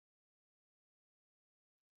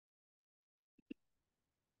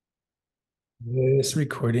This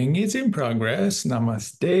recording is in progress.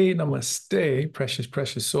 Namaste, namaste, precious,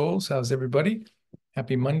 precious souls. How's everybody?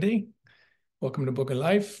 Happy Monday. Welcome to Book of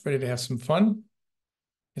Life. Ready to have some fun?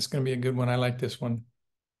 It's going to be a good one. I like this one.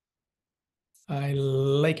 I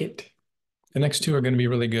like it. The next two are going to be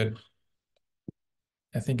really good.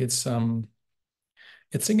 I think it's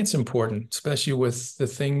important, especially with the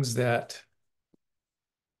things that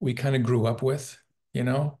we kind of grew up with,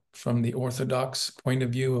 from the Orthodox point of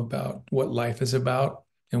view about what life is about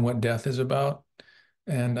and what death is about.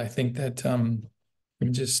 And I think that we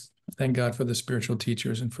just thank God for the spiritual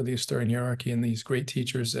teachers and for the Asturian hierarchy and these great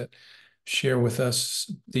teachers that share with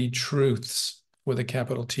us the truths with a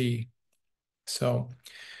capital T. So,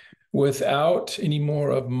 without any more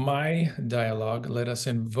of my dialogue, let us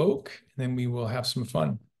invoke, and then we will have some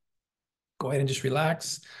fun. Go ahead and just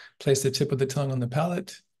relax. Place the tip of the tongue on the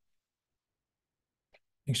palate.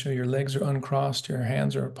 Make sure your legs are uncrossed, your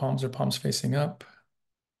hands or palms facing up.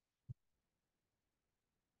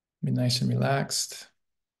 Be nice and relaxed.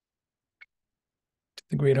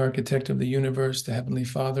 The great architect of the universe, the Heavenly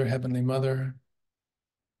Father, Heavenly Mother,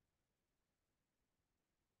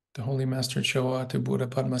 the Holy Master Choa, to Buddha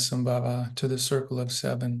Padmasambhava, to the Circle of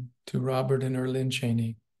Seven, to Robert and Erlyn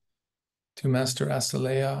Cheney, to Master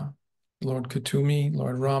Asalea, Lord Kutumi,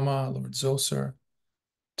 Lord Rama, Lord Zoser,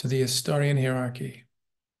 to the Astarian hierarchy,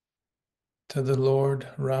 to the Lord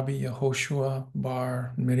Rabbi Yehoshua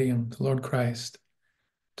Bar Miriam, the Lord Christ,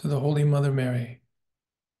 to the Holy Mother Mary,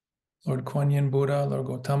 Lord Kuan Yin Buddha, Lord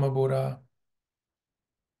Gautama Buddha,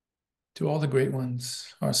 to all the great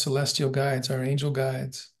ones, our celestial guides, our angel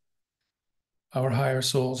guides, our higher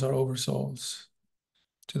souls, our oversouls,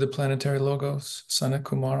 to the planetary logos, Sanat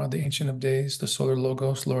Kumara, the Ancient of Days, the solar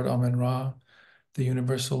logos, Lord Amen Ra, the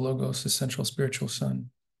universal logos, the central spiritual sun.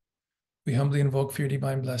 We humbly invoke for your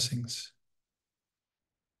divine blessings.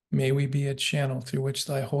 May we be a channel through which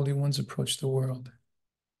thy holy ones approach the world.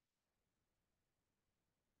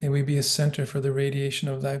 May we be a center for the radiation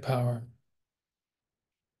of thy power.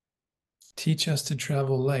 Teach us to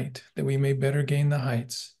travel light, that we may better gain the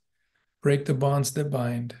heights, break the bonds that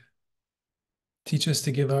bind. Teach us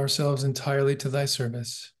to give ourselves entirely to thy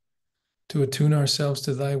service, to attune ourselves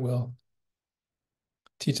to thy will.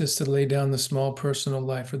 Teach us to lay down the small personal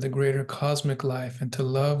life for the greater cosmic life and to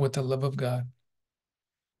love with the love of God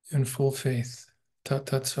in full faith. Tat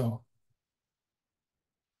tat so.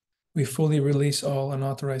 We fully release all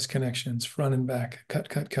unauthorized connections, front and back. Cut,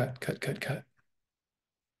 cut, cut, cut, cut, cut.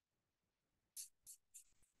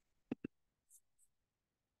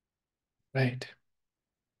 Right.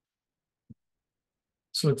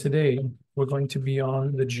 So today we're going to be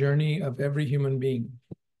on the journey of every human being.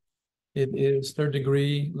 It is third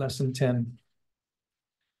degree, lesson 10.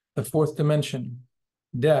 The fourth dimension,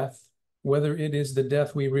 death, whether it is the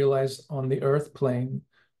death we realize on the earth plane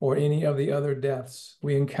or any of the other deaths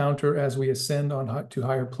we encounter as we ascend on to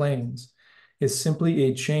higher planes, is simply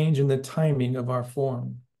a change in the timing of our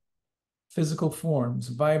form. Physical forms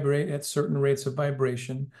vibrate at certain rates of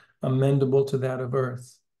vibration, amendable to that of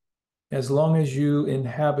earth. As long as you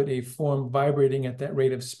inhabit a form vibrating at that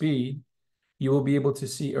rate of speed, you will be able to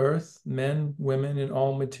see earth, men, women, and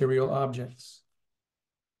all material objects.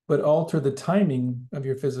 But alter the timing of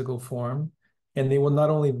your physical form, and they will not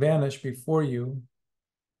only vanish before you,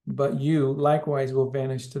 but you likewise will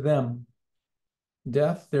vanish to them.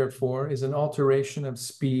 Death, therefore, is an alteration of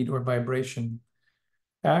speed or vibration.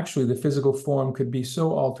 Actually, the physical form could be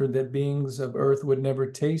so altered that beings of earth would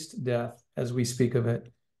never taste death as we speak of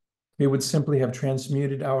it. We would simply have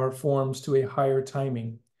transmuted our forms to a higher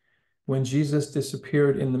timing. When Jesus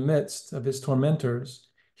disappeared in the midst of his tormentors,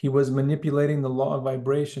 he was manipulating the law of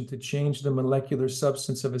vibration to change the molecular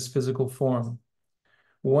substance of his physical form.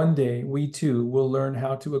 One day, we too will learn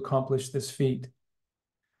how to accomplish this feat.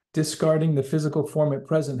 Discarding the physical form at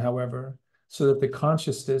present, however, so that the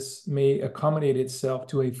consciousness may accommodate itself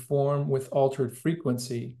to a form with altered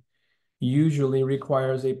frequency, usually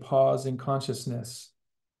requires a pause in consciousness.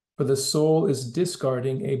 For the soul is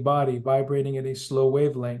discarding a body vibrating at a slow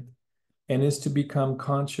wavelength and is to become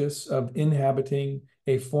conscious of inhabiting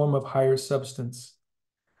a form of higher substance,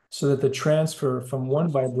 so that the transfer from one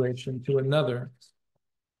vibration to another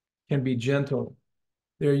can be gentle.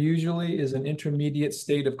 There usually is an intermediate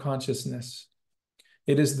state of consciousness.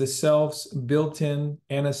 It is the self's built-in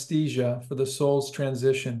anesthesia for the soul's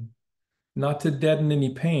transition, not to deaden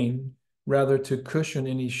any pain, rather to cushion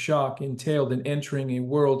any shock entailed in entering a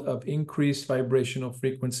world of increased vibrational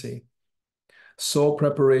frequency. Soul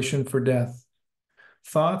preparation for death.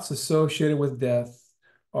 Thoughts associated with death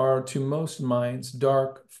are to most minds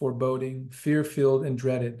dark, foreboding, fear-filled, and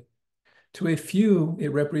dreaded. To a few,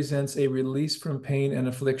 it represents a release from pain and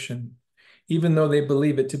affliction, even though they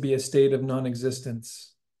believe it to be a state of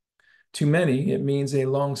non-existence. To many, it means a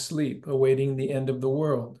long sleep awaiting the end of the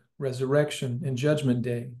world, resurrection, and judgment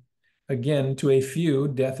day. Again, to a few,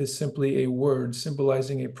 death is simply a word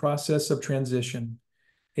symbolizing a process of transition,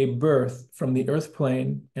 a birth from the earth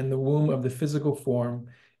plane and the womb of the physical form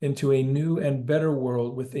into a new and better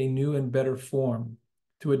world with a new and better form.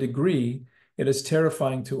 To a degree, it is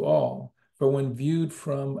terrifying to all, for when viewed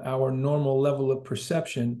from our normal level of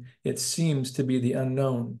perception, it seems to be the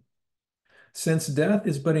unknown. Since death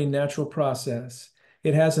is but a natural process,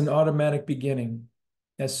 it has an automatic beginning.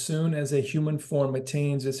 As soon as a human form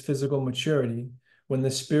attains its physical maturity, when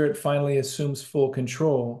the spirit finally assumes full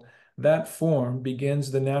control, that form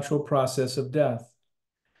begins the natural process of death.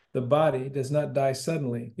 The body does not die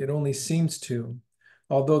suddenly, it only seems to.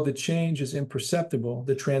 Although the change is imperceptible,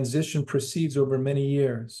 the transition proceeds over many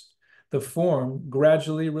years. The form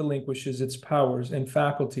gradually relinquishes its powers and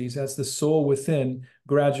faculties as the soul within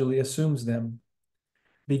gradually assumes them.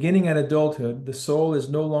 Beginning at adulthood, the soul is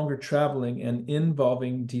no longer traveling an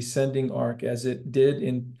involving descending arc as it did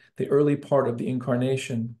in the early part of the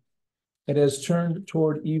incarnation. It has turned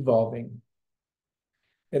toward evolving.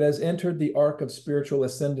 It has entered the arc of spiritual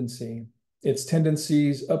ascendancy. Its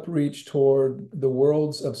tendencies upreach toward the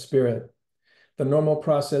worlds of spirit. The normal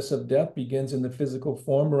process of death begins in the physical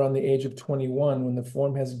form around the age of 21, when the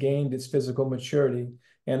form has gained its physical maturity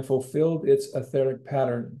and fulfilled its etheric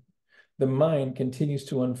pattern. The mind continues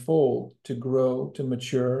to unfold, to grow, to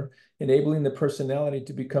mature, enabling the personality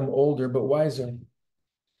to become older but wiser.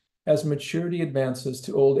 As maturity advances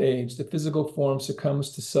to old age, the physical form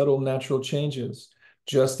succumbs to subtle natural changes,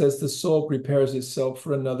 just as the soul prepares itself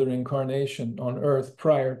for another incarnation on earth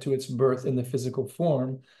prior to its birth in the physical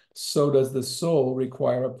form. So does the soul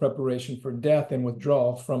require a preparation for death and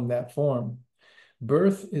withdrawal from that form.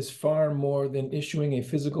 Birth is far more than issuing a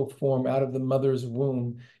physical form out of the mother's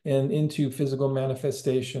womb and into physical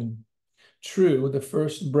manifestation. True, the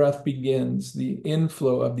first breath begins the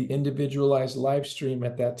inflow of the individualized life stream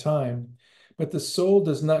at that time, but the soul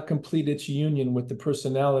does not complete its union with the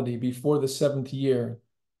personality before the 7th year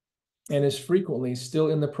and is frequently still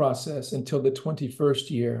in the process until the 21st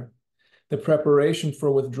year. The preparation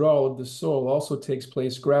for withdrawal of the soul also takes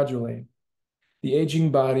place gradually. The aging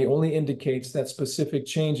body only indicates that specific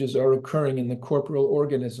changes are occurring in the corporeal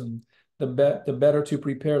organism, the better to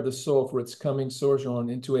prepare the soul for its coming sojourn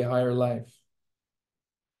into a higher life.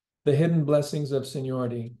 The hidden blessings of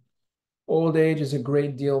seniority. Old age is a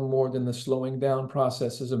great deal more than the slowing down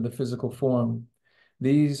processes of the physical form.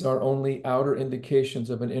 These are only outer indications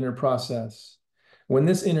of an inner process. When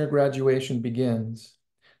this inner graduation begins,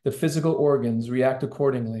 the physical organs react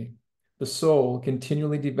accordingly. The soul,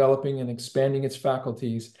 continually developing and expanding its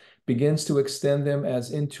faculties, begins to extend them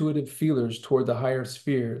as intuitive feelers toward the higher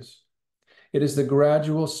spheres. It is the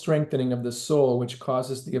gradual strengthening of the soul which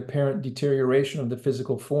causes the apparent deterioration of the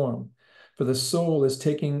physical form, for the soul is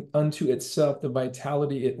taking unto itself the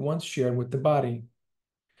vitality it once shared with the body.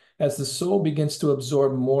 As the soul begins to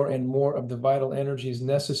absorb more and more of the vital energies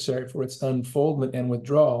necessary for its unfoldment and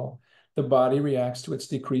withdrawal, the body reacts to its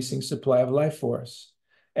decreasing supply of life force.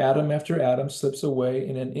 Atom after atom slips away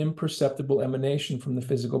in an imperceptible emanation from the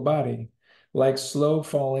physical body, like slow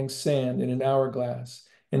falling sand in an hourglass.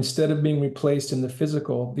 Instead of being replaced in the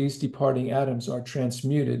physical, these departing atoms are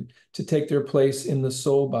transmuted to take their place in the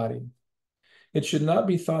soul body. It should not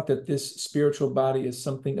be thought that this spiritual body is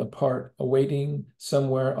something apart, awaiting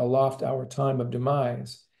somewhere aloft our time of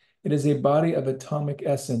demise. It is a body of atomic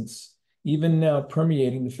essence, even now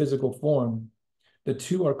permeating the physical form. The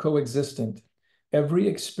two are coexistent. Every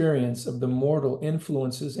experience of the mortal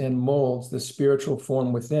influences and molds the spiritual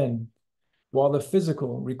form within. While the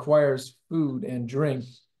physical requires food and drink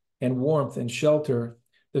and warmth and shelter,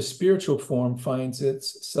 the spiritual form finds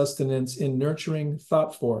its sustenance in nurturing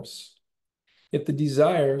thought force. If the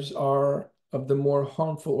desires are of the more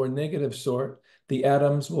harmful or negative sort, the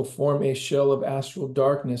atoms will form a shell of astral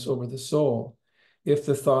darkness over the soul. If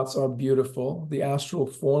the thoughts are beautiful, the astral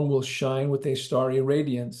form will shine with a starry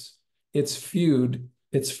radiance. Its food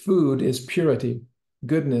is purity,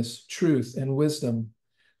 goodness, truth, and wisdom.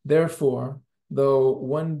 Therefore, though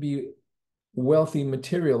one be wealthy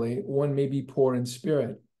materially, one may be poor in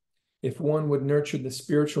spirit. If one would nurture the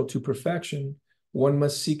spiritual to perfection, one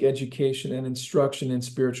must seek education and instruction in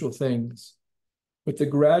spiritual things. With the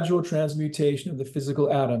gradual transmutation of the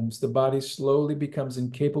physical atoms, the body slowly becomes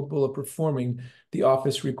incapable of performing the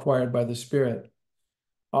office required by the spirit.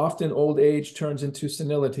 Often old age turns into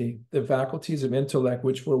senility. The faculties of intellect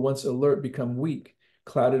which were once alert become weak,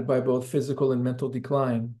 clouded by both physical and mental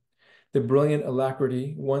decline. The brilliant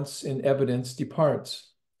alacrity, once in evidence,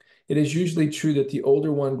 departs. It is usually true that the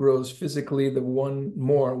older one grows physically, the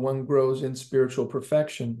more one grows in spiritual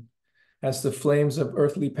perfection. As the flames of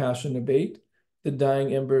earthly passion abate, the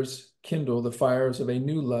dying embers kindle the fires of a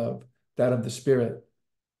new love, that of the spirit.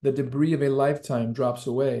 The debris of a lifetime drops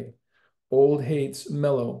away. Old hates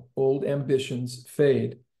mellow, old ambitions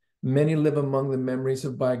fade. Many live among the memories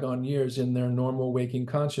of bygone years in their normal waking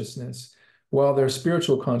consciousness, while their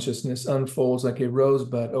spiritual consciousness unfolds like a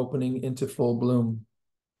rosebud opening into full bloom.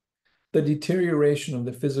 The deterioration of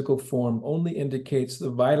the physical form only indicates the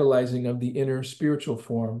vitalizing of the inner spiritual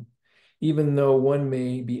form. Even though one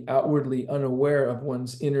may be outwardly unaware of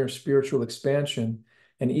one's inner spiritual expansion,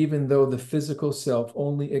 and even though the physical self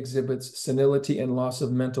only exhibits senility and loss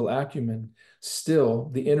of mental acumen,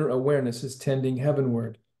 still the inner awareness is tending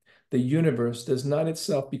heavenward. The universe does not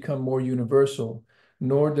itself become more universal,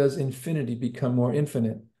 nor does infinity become more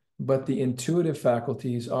infinite, but the intuitive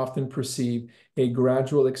faculties often perceive a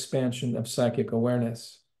gradual expansion of psychic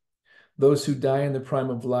awareness. Those who die in the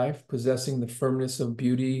prime of life, possessing the firmness of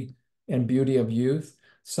beauty and beauty of youth,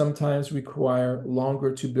 sometimes require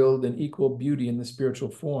longer to build an equal beauty in the spiritual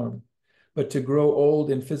form. But to grow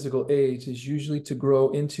old in physical age is usually to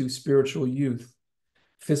grow into spiritual youth.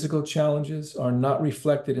 Physical challenges are not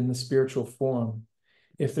reflected in the spiritual form.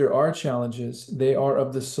 If there are challenges, they are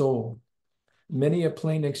of the soul. Many a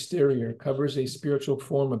plain exterior covers a spiritual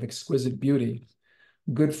form of exquisite beauty.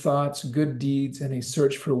 Good thoughts, good deeds, and a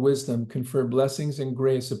search for wisdom confer blessings and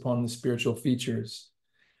grace upon the spiritual features.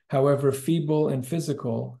 However feeble and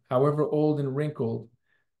physical, however old and wrinkled,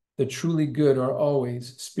 the truly good are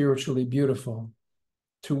always spiritually beautiful.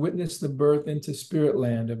 To witness the birth into spirit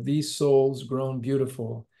land of these souls grown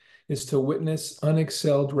beautiful is to witness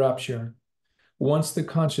unexcelled rapture. Once the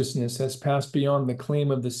consciousness has passed beyond the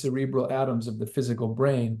claim of the cerebral atoms of the physical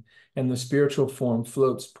brain and the spiritual form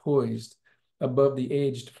floats poised above the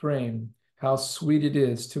aged frame, how sweet it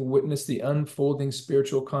is to witness the unfolding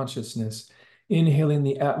spiritual consciousness inhaling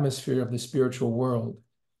the atmosphere of the spiritual world,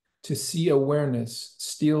 to see awareness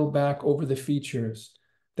steal back over the features,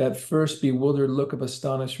 that first bewildered look of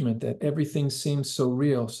astonishment that everything seems so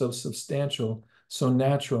real, so substantial, so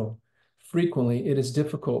natural. Frequently, it is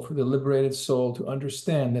difficult for the liberated soul to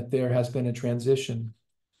understand that there has been a transition,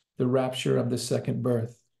 the rapture of the second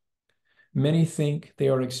birth. Many think they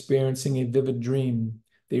are experiencing a vivid dream.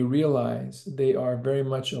 They realize they are very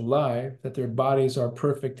much alive, that their bodies are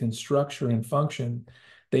perfect in structure and function.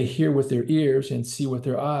 They hear with their ears and see with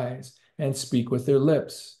their eyes and speak with their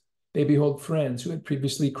lips. They behold friends who had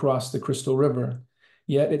previously crossed the crystal river.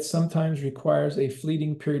 Yet it sometimes requires a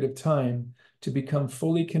fleeting period of time to become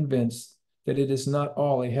fully convinced that it is not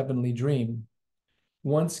all a heavenly dream.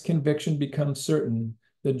 Once conviction becomes certain,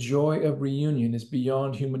 the joy of reunion is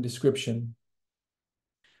beyond human description.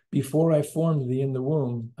 Before I formed thee in the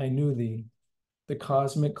womb, I knew thee, the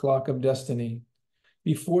cosmic clock of destiny.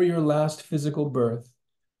 Before your last physical birth,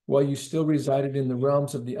 while you still resided in the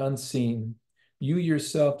realms of the unseen, you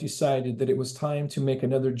yourself decided that it was time to make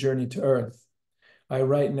another journey to earth. I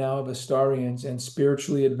write now of Astarians and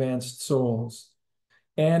spiritually advanced souls.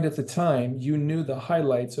 And at the time, you knew the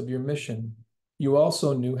highlights of your mission. You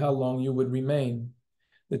also knew how long you would remain.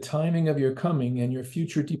 The timing of your coming and your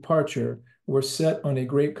future departure were set on a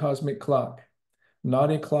great cosmic clock,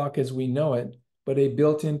 not a clock as we know it, but a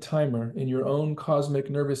built-in timer in your own cosmic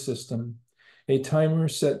nervous system, a timer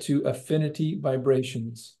set to affinity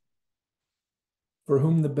vibrations. For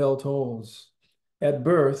whom the bell tolls. At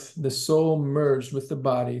birth, the soul merged with the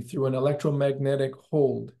body through an electromagnetic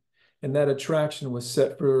hold, and that attraction was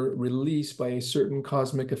set for release by a certain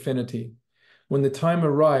cosmic affinity. When the time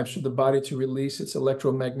arrives for the body to release its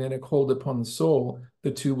electromagnetic hold upon the soul,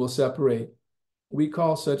 the two will separate. We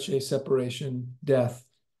call such a separation death.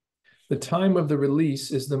 The time of the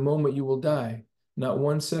release is the moment you will die, not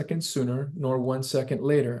 1 second sooner nor 1 second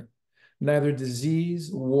later. Neither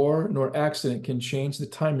disease, war, nor accident can change the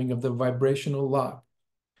timing of the vibrational lock.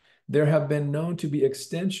 There have been known to be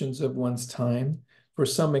extensions of one's time for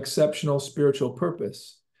some exceptional spiritual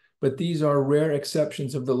purpose, but these are rare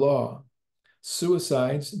exceptions of the law.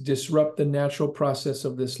 Suicides disrupt the natural process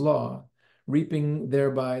of this law, reaping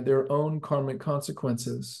thereby their own karmic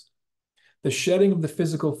consequences. The shedding of the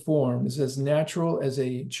physical form is as natural as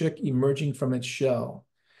a chick emerging from its shell.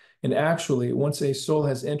 And actually, once a soul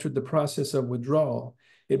has entered the process of withdrawal,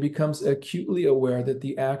 it becomes acutely aware that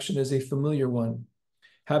the action is a familiar one,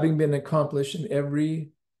 having been accomplished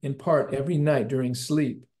in part every night during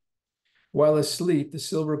sleep. While asleep, the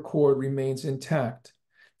silver cord remains intact.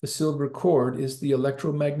 The silver cord is the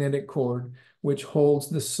electromagnetic cord which holds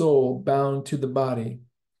the soul bound to the body.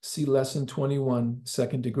 See lesson 21,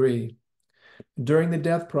 second degree. During the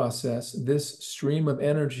death process, this stream of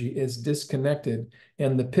energy is disconnected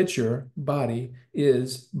and the pitcher, body,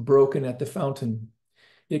 is broken at the fountain.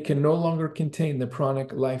 It can no longer contain the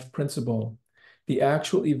pranic life principle. The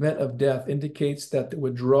actual event of death indicates that the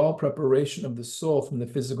withdrawal preparation of the soul from the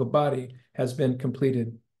physical body has been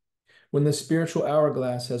completed. When the spiritual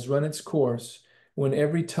hourglass has run its course, when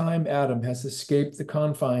every time atom has escaped the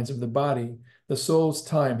confines of the body, the soul's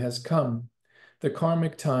time has come. The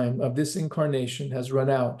karmic time of this incarnation has run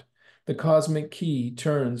out. The cosmic key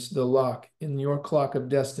turns the lock in your clock of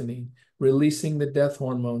destiny, releasing the death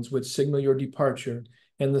hormones which signal your departure,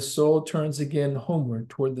 and the soul turns again homeward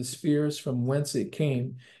toward the spheres from whence it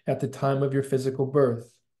came at the time of your physical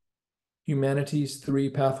birth. Humanity's three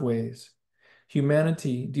pathways.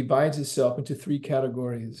 Humanity divides itself into three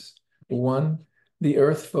categories. One, the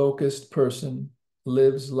earth-focused person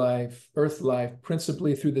lives earth life,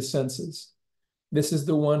 principally through the senses. This is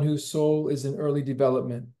the one whose soul is in early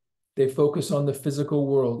development. They focus on the physical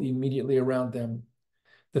world immediately around them.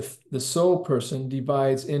 The soul person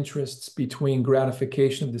divides interests between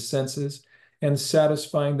gratification of the senses and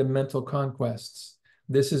satisfying the mental conquests.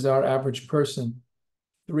 This is our average person.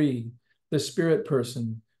 3, the spirit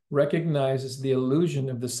person recognizes the illusion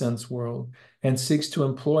of the sense world and seeks to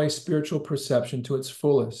employ spiritual perception to its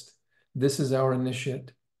fullest. This is our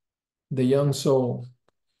initiate. The young soul.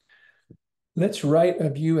 Let's write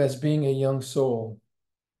of you as being a young soul.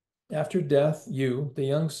 After death, you, the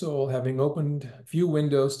young soul, having opened few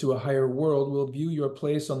windows to a higher world, will view your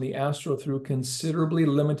place on the astral through considerably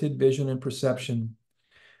limited vision and perception.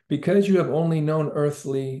 Because you have only known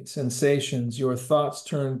earthly sensations, your thoughts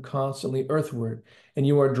turn constantly earthward, and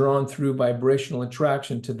you are drawn through vibrational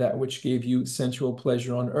attraction to that which gave you sensual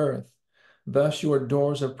pleasure on earth. Thus, your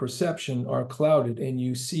doors of perception are clouded, and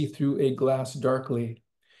you see through a glass darkly.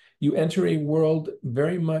 You enter a world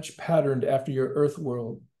very much patterned after your earth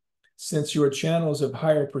world. Since your channels of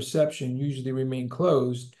higher perception usually remain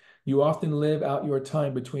closed, you often live out your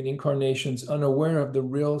time between incarnations unaware of the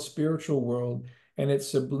real spiritual world and its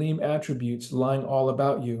sublime attributes lying all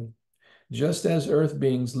about you. Just as earth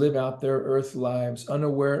beings live out their earth lives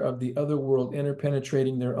unaware of the other world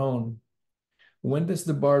interpenetrating their own. When does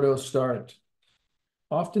the bardo start?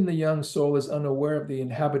 Often the young soul is unaware of the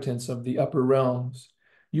inhabitants of the upper realms.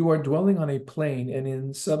 You are dwelling on a plane and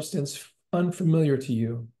in substance unfamiliar to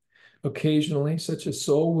you. Occasionally, such a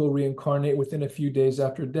soul will reincarnate within a few days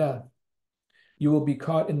after death. You will be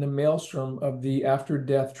caught in the maelstrom of the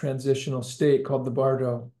after-death transitional state called the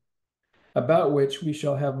bardo, about which we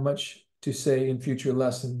shall have much to say in future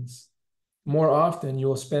lessons. More often, you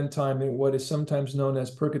will spend time in what is sometimes known as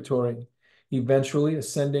purgatory, eventually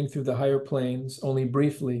ascending through the higher planes only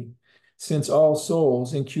briefly, since all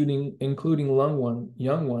souls, including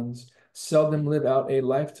young ones, seldom live out a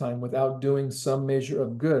lifetime without doing some measure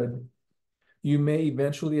of good. You may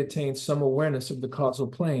eventually attain some awareness of the causal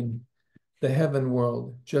plane, the heaven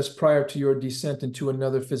world, just prior to your descent into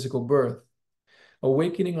another physical birth.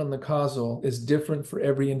 Awakening on the causal is different for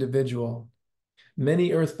every individual.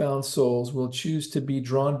 Many earthbound souls will choose to be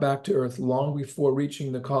drawn back to earth long before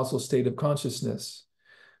reaching the causal state of consciousness.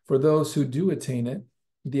 For those who do attain it,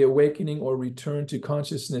 the awakening or return to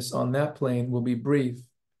consciousness on that plane will be brief.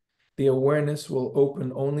 The awareness will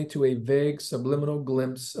open only to a vague subliminal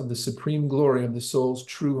glimpse of the supreme glory of the soul's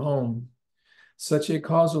true home. Such a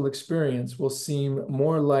causal experience will seem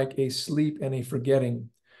more like a sleep and a forgetting,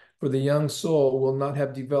 for the young soul will not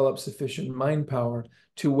have developed sufficient mind power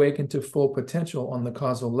to awaken to full potential on the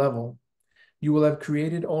causal level. You will have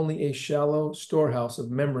created only a shallow storehouse of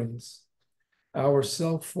memories, our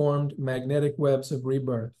self-formed magnetic webs of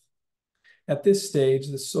rebirth. At this stage,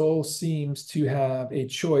 the soul seems to have a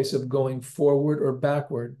choice of going forward or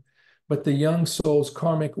backward, but the young soul's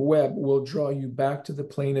karmic web will draw you back to the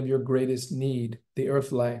plane of your greatest need, the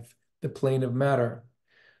earth life, the plane of matter.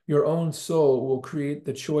 Your own soul will create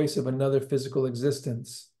the choice of another physical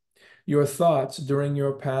existence. Your thoughts during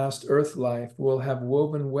your past earth life will have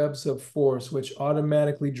woven webs of force which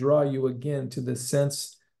automatically draw you again to the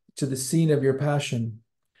scene of your passion.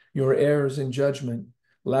 Your errors in judgment,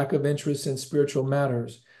 lack of interest in spiritual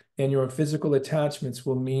matters, and your physical attachments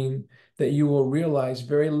will mean that you will realize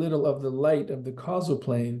very little of the light of the causal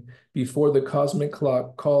plane before the cosmic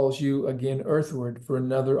clock calls you again earthward for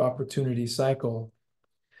another opportunity cycle.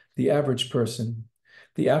 The average person.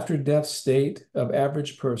 The after-death state of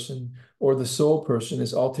average person or the soul person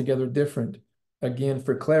is altogether different. Again,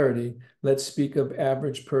 for clarity, let's speak of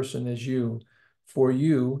average person as you. For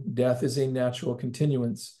you, death is a natural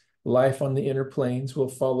continuance. Life on the inner planes will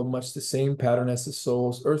follow much the same pattern as the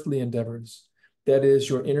soul's earthly endeavors. That is,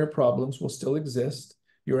 your inner problems will still exist,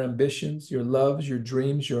 your ambitions, your loves, your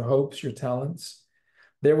dreams, your hopes, your talents.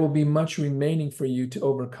 There will be much remaining for you to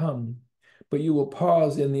overcome, but you will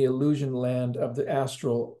pause in the illusion land of the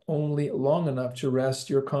astral only long enough to rest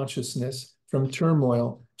your consciousness from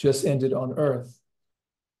turmoil just ended on earth.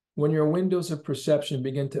 When your windows of perception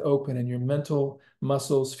begin to open and your mental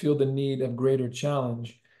muscles feel the need of greater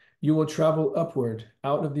challenge, you will travel upward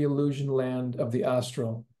out of the illusion land of the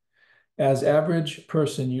astral. As average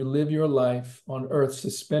person, you live your life on earth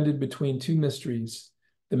suspended between two mysteries,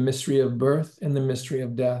 the mystery of birth and the mystery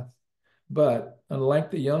of death. But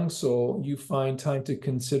unlike the young soul, you find time to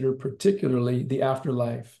consider particularly the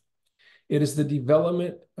afterlife. It is the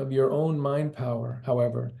development of your own mind power,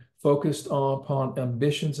 however, focused upon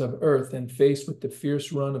ambitions of earth and faced with the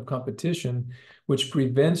fierce run of competition, which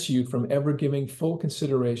prevents you from ever giving full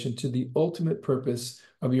consideration to the ultimate purpose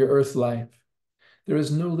of your earth life. There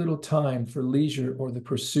is no little time for leisure or the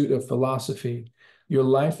pursuit of philosophy. Your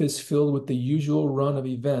life is filled with the usual run of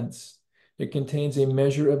events. It contains a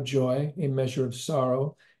measure of joy, a measure of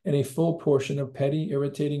sorrow, and a full portion of petty,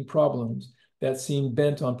 irritating problems that seem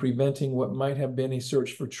bent on preventing what might have been a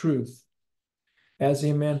search for truth. As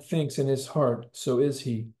a man thinks in his heart, so is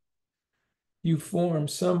he. You form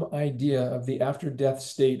some idea of the after-death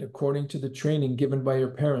state according to the training given by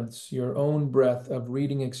your parents, your own breadth of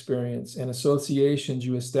reading experience, and associations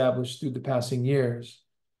you established through the passing years.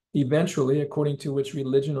 Eventually, according to which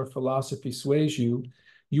religion or philosophy sways you,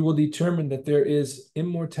 you will determine that there is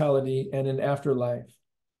immortality and an afterlife.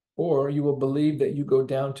 Or you will believe that you go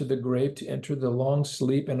down to the grave to enter the long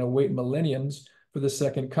sleep and await millenniums for the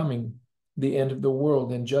second coming, the end of the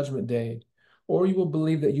world and judgment day. Or you will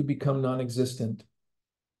believe that you become non-existent.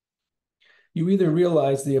 You either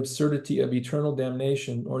realize the absurdity of eternal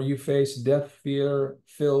damnation, or you face death fear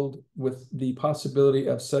filled with the possibility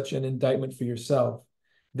of such an indictment for yourself.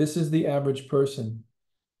 This is the average person.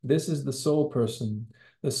 This is the soul person,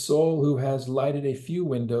 the soul who has lighted a few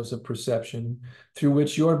windows of perception through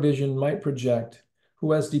which your vision might project,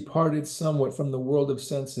 who has departed somewhat from the world of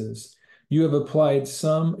senses. You have applied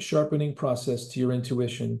some sharpening process to your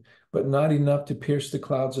intuition, but not enough to pierce the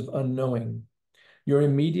clouds of unknowing. Your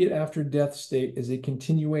immediate after-death state is a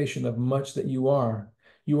continuation of much that you are.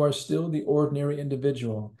 You are still the ordinary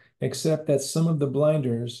individual, except that some of the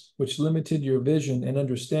blinders which limited your vision and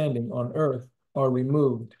understanding on earth are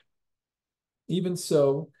removed. Even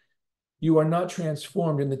so, you are not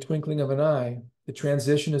transformed in the twinkling of an eye. The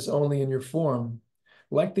transition is only in your form.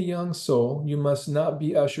 Like the young soul, you must not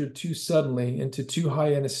be ushered too suddenly into too high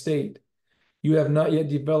an estate. You have not yet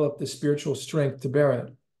developed the spiritual strength to bear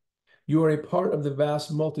it. You are a part of the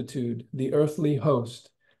vast multitude, the earthly host,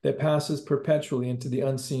 that passes perpetually into the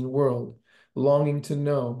unseen world, longing to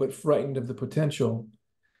know, but frightened of the potential.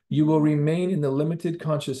 You will remain in the limited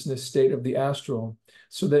consciousness state of the astral,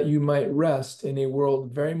 so that you might rest in a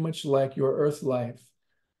world very much like your earth life,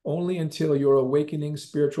 only until your awakening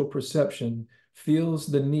spiritual perception feels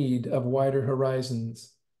the need of wider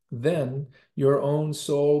horizons. Then your own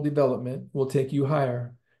soul development will take you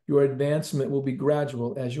higher. Your advancement will be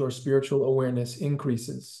gradual as your spiritual awareness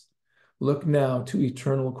increases. Look now to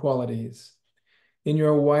eternal qualities. In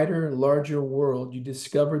your wider, larger world, you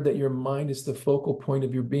discovered that your mind is the focal point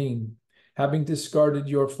of your being. Having discarded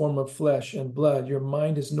your form of flesh and blood, your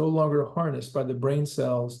mind is no longer harnessed by the brain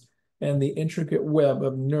cells and the intricate web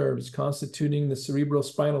of nerves constituting the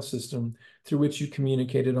cerebrospinal system through which you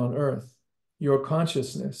communicated on earth. Your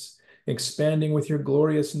consciousness, expanding with your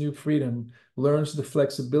glorious new freedom, learns the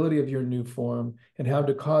flexibility of your new form and how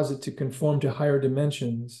to cause it to conform to higher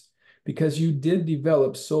dimensions. Because you did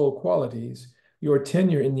develop soul qualities, your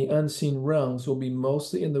tenure in the unseen realms will be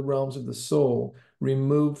mostly in the realms of the soul,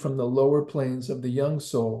 removed from the lower planes of the young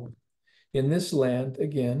soul. In this land,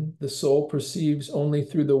 again, the soul perceives only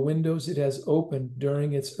through the windows it has opened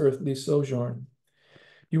during its earthly sojourn.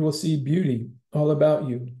 You will see beauty all about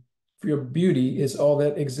you, for your beauty is all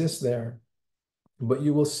that exists there. But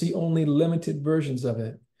you will see only limited versions of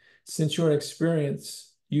it, since your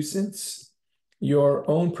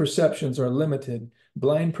own perceptions are limited.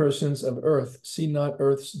 Blind persons of earth see not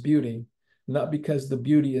earth's beauty, not because the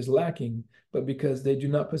beauty is lacking, but because they do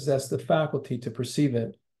not possess the faculty to perceive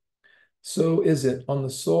it. So is it on the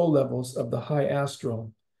soul levels of the high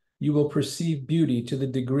astral. You will perceive beauty to the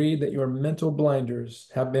degree that your mental blinders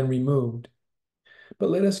have been removed.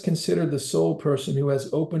 But let us consider the soul person who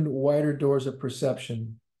has opened wider doors of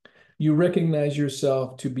perception. You recognize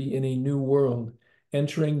yourself to be in a new world.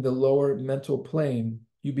 Entering the lower mental plane,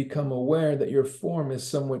 you become aware that your form is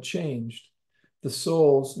somewhat changed. The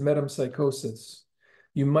soul's metempsychosis.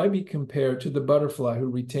 You might be compared to the butterfly who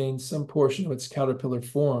retains some portion of its caterpillar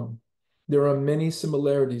form. There are many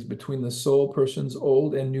similarities between the soul person's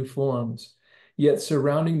old and new forms, yet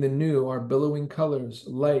surrounding the new are billowing colors,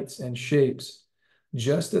 lights, and shapes.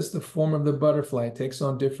 Just as the form of the butterfly takes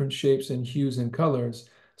on different shapes and hues and colors,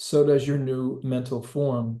 so does your new mental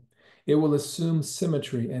form. It will assume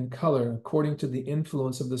symmetry and color according to the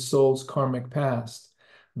influence of the soul's karmic past.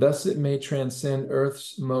 Thus, it may transcend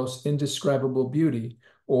Earth's most indescribable beauty,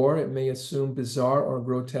 or it may assume bizarre or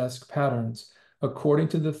grotesque patterns, according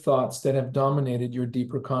to the thoughts that have dominated your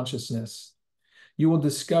deeper consciousness. You will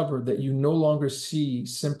discover that you no longer see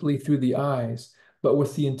simply through the eyes, but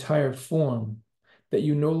with the entire form, that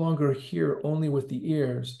you no longer hear only with the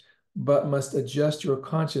ears, but must adjust your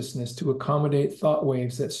consciousness to accommodate thought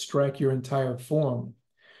waves that strike your entire form.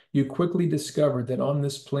 You quickly discovered that on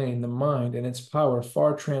this plane, the mind and its power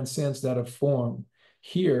far transcends that of form.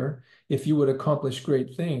 Here, if you would accomplish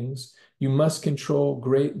great things, you must control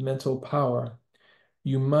great mental power.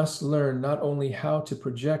 You must learn not only how to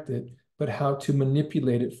project it, but how to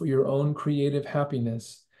manipulate it for your own creative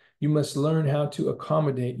happiness. You must learn how to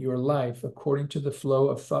accommodate your life according to the flow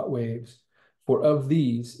of thought waves, for of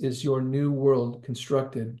these is your new world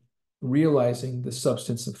constructed, realizing the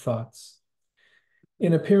substance of thoughts.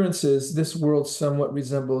 In appearances, this world somewhat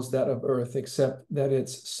resembles that of Earth, except that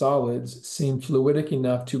its solids seem fluidic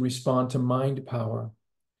enough to respond to mind power.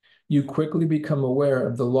 You quickly become aware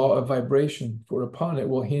of the law of vibration, for upon it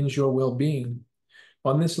will hinge your well-being.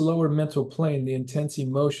 On this lower mental plane, the intense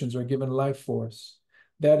emotions are given life force.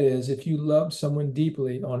 That is, if you love someone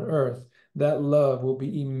deeply on Earth, that love will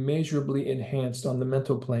be immeasurably enhanced on the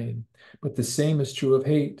mental plane. But the same is true of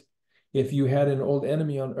hate. If you had an old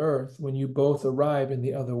enemy on Earth, when you both arrive in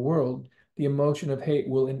the other world, the emotion of hate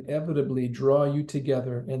will inevitably draw you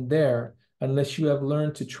together, and there, unless you have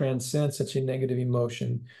learned to transcend such a negative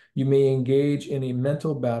emotion, you may engage in a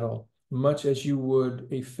mental battle, much as you would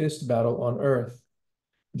a fist battle on Earth.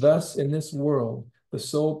 Thus, in this world, the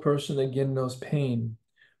soul person again knows pain,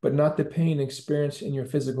 but not the pain experienced in your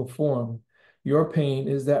physical form. Your pain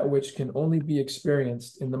is that which can only be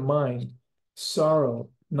experienced in the mind, sorrow,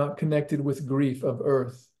 not connected with grief of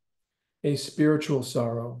earth, a spiritual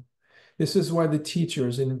sorrow. This is why the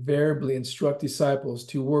teachers invariably instruct disciples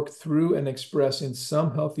to work through and express in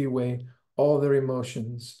some healthy way all their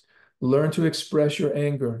emotions. Learn to express your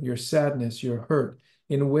anger, your sadness, your hurt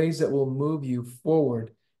in ways that will move you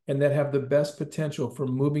forward and that have the best potential for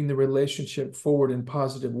moving the relationship forward in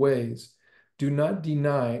positive ways. Do not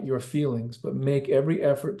deny your feelings, but make every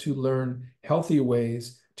effort to learn healthy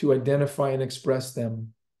ways to identify and express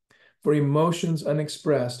them. For emotions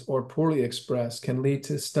unexpressed or poorly expressed can lead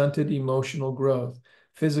to stunted emotional growth,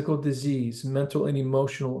 physical disease, mental and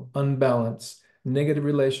emotional unbalance, negative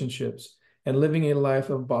relationships, and living a life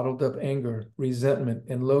of bottled up anger, resentment,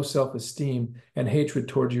 and low self-esteem and hatred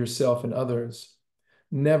towards yourself and others.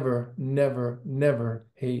 Never, never, never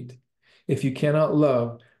hate. If you cannot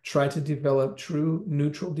love, try to develop true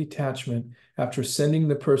neutral detachment after sending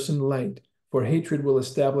the person light, for hatred will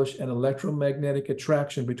establish an electromagnetic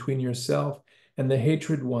attraction between yourself and the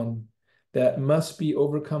hatred one that must be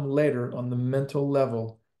overcome later on the mental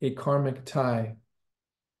level, a karmic tie.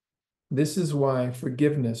 This is why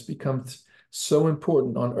forgiveness becomes so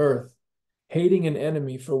important on earth. Hating an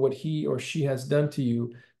enemy for what he or she has done to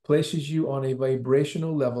you places you on a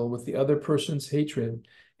vibrational level with the other person's hatred,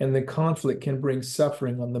 and the conflict can bring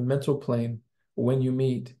suffering on the mental plane when you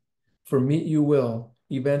meet. For meet you will,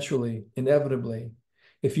 eventually, inevitably.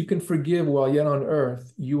 If you can forgive while yet on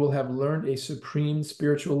earth, you will have learned a supreme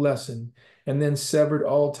spiritual lesson and then severed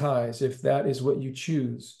all ties if that is what you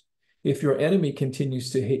choose. If your enemy continues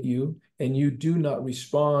to hate you and you do not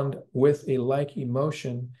respond with a like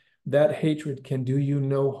emotion, that hatred can do you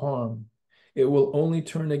no harm. It will only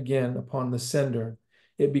turn again upon the sender.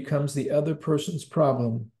 It becomes the other person's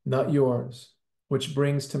problem, not yours, which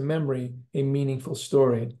brings to memory a meaningful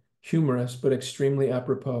story, humorous but extremely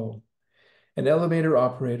apropos. An elevator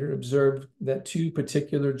operator observed that two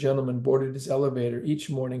particular gentlemen boarded his elevator each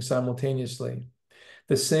morning simultaneously.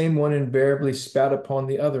 The same one invariably spat upon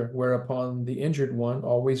the other, whereupon the injured one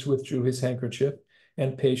always withdrew his handkerchief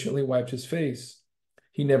and patiently wiped his face.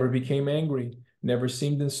 He never became angry, never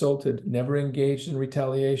seemed insulted, never engaged in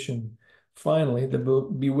retaliation. Finally, the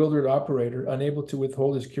bewildered operator, unable to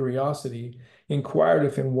withhold his curiosity, inquired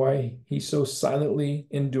of him why he so silently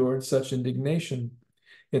endured such indignation.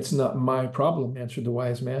 "It's not my problem," answered the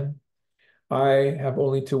wise man. "I have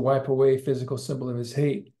only to wipe away a physical symbol of his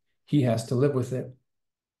hate. He has to live with it."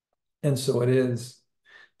 And so it is.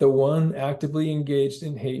 The one actively engaged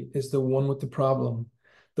in hate is the one with the problem.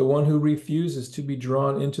 The one who refuses to be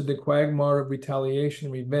drawn into the quagmire of retaliation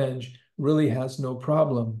and revenge really has no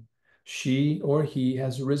problem. She or he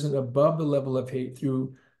has risen above the level of hate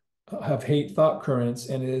thought currents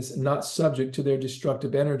and is not subject to their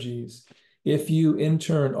destructive energies. If you, in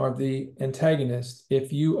turn, are the antagonist,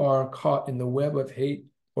 if you are caught in the web of hate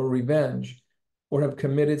or revenge, or have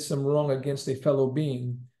committed some wrong against a fellow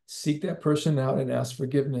being, seek that person out and ask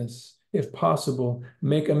forgiveness. If possible,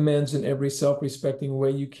 make amends in every self-respecting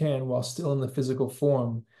way you can while still in the physical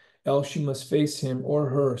form. Else you must face him or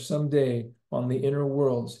her someday on the inner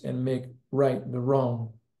worlds and make right the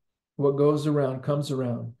wrong. What goes around comes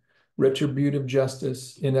around. Retributive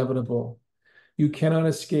justice inevitable. You cannot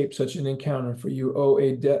escape such an encounter, for you owe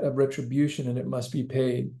a debt of retribution and it must be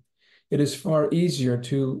paid. It is far easier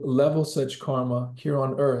to level such karma here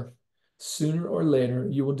on earth. Sooner or later,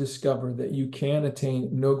 you will discover that you can attain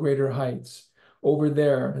no greater heights over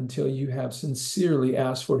there until you have sincerely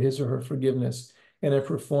asked for his or her forgiveness and have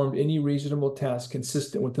performed any reasonable task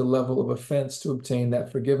consistent with the level of offense to obtain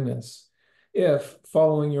that forgiveness. If,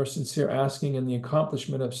 following your sincere asking and the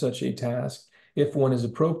accomplishment of such a task, if one is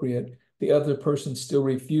appropriate, the other person still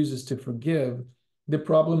refuses to forgive, the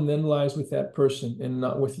problem then lies with that person and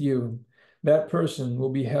not with you. That person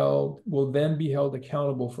will then be held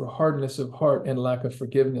accountable for hardness of heart and lack of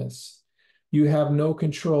forgiveness. You have no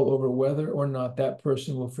control over whether or not that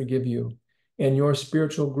person will forgive you, and your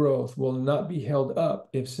spiritual growth will not be held up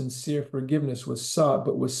if sincere forgiveness was sought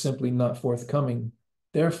but was simply not forthcoming.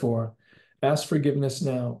 Therefore, ask forgiveness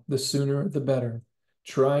now, the sooner the better.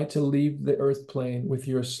 Try to leave the earth plane with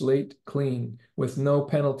your slate clean, with no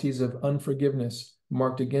penalties of unforgiveness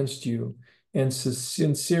marked against you, and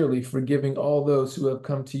sincerely forgiving all those who have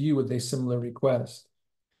come to you with a similar request.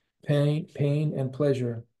 Pain and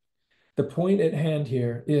pleasure. The point at hand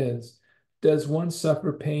here is, does one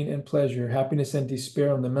suffer pain and pleasure, happiness and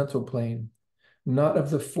despair on the mental plane? Not of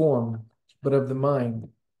the form, but of the mind.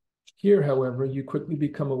 Here, however, you quickly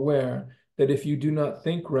become aware that if you do not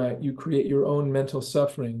think right, you create your own mental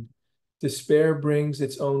suffering. Despair brings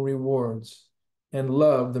its own rewards, and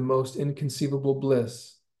love the most inconceivable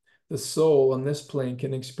bliss. The soul on this plane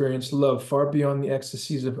can experience love far beyond the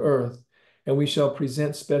ecstasies of earth, and we shall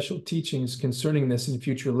present special teachings concerning this in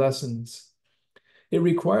future lessons. It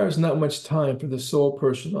requires not much time for the soul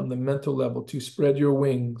person on the mental level to spread your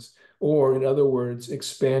wings, or, in other words,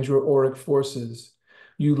 expand your auric forces.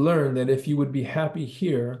 You learn that if you would be happy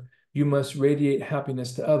here, you must radiate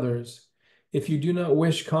happiness to others. If you do not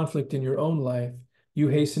wish conflict in your own life, you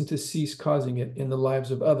hasten to cease causing it in the lives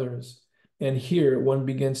of others. And here one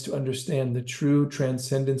begins to understand the true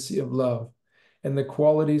transcendency of love and the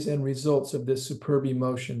qualities and results of this superb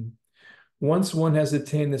emotion. Once one has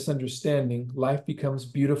attained this understanding, life becomes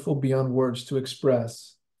beautiful beyond words to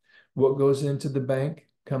express. What goes into the bank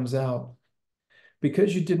comes out.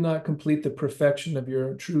 Because you did not complete the perfection of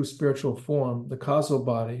your true spiritual form, the causal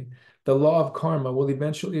body, the law of karma will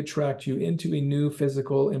eventually attract you into a new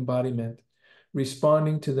physical embodiment,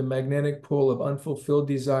 responding to the magnetic pull of unfulfilled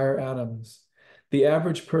desire atoms. The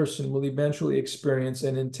average person will eventually experience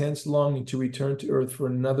an intense longing to return to earth for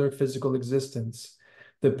another physical existence.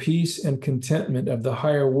 The peace and contentment of the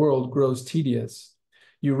higher world grows tedious.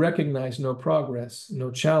 You recognize no progress,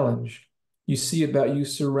 no challenge. You see about you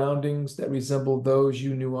surroundings that resemble those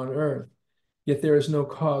you knew on earth. Yet there is no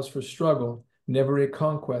cause for struggle, never a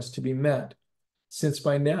conquest to be met, since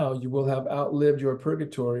by now you will have outlived your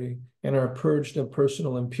purgatory and are purged of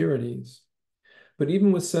personal impurities. But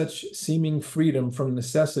even with such seeming freedom from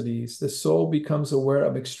necessities, the soul becomes aware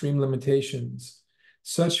of extreme limitations.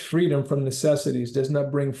 Such freedom from necessities does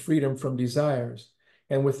not bring freedom from desires,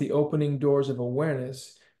 and with the opening doors of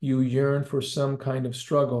awareness, you yearn for some kind of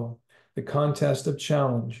struggle, the contest of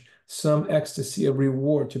challenge, some ecstasy of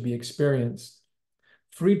reward to be experienced.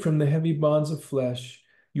 Freed from the heavy bonds of flesh,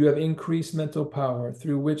 you have increased mental power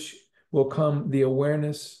through which will come the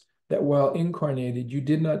awareness that while incarnated, you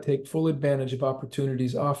did not take full advantage of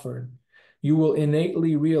opportunities offered. You will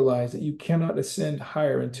innately realize that you cannot ascend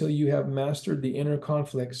higher until you have mastered the inner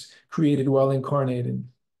conflicts created while incarnated.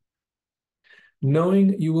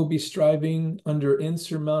 Knowing you will be striving under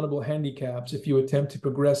insurmountable handicaps if you attempt to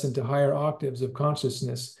progress into higher octaves of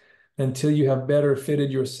consciousness until you have better fitted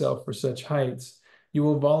yourself for such heights, you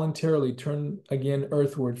will voluntarily turn again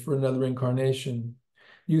earthward for another incarnation.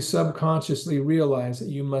 You subconsciously realize that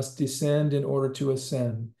you must descend in order to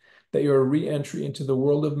ascend, that your re-entry into the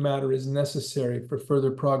world of matter is necessary for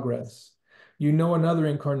further progress. You know another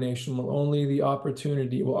incarnation will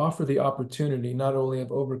offer the opportunity not only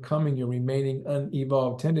of overcoming your remaining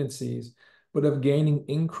unevolved tendencies, but of gaining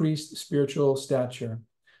increased spiritual stature.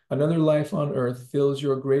 Another life on earth fills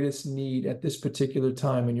your greatest need at this particular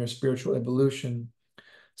time in your spiritual evolution.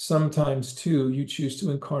 Sometimes, too, you choose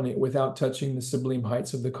to incarnate without touching the sublime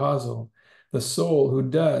heights of the causal. The soul who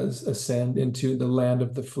does ascend into the land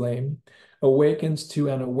of the flame awakens to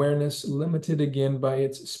an awareness limited again by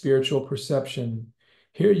its spiritual perception.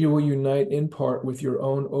 Here you will unite in part with your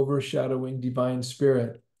own overshadowing divine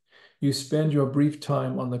spirit. You spend your brief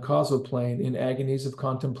time on the causal plane in agonies of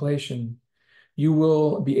contemplation. You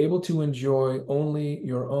will be able to enjoy only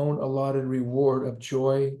your own allotted reward of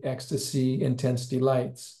joy, ecstasy, intense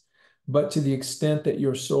delights. But to the extent that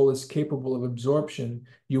your soul is capable of absorption,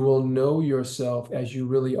 you will know yourself as you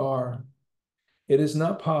really are. It is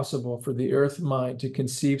not possible for the earth mind to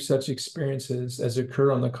conceive such experiences as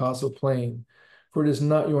occur on the causal plane, for it is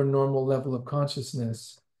not your normal level of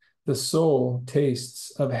consciousness. The soul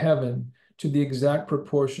tastes of heaven to the exact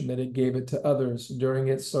proportion that it gave it to others during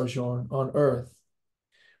its sojourn on earth.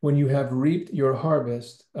 When you have reaped your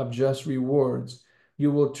harvest of just rewards,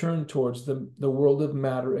 you will turn towards the world of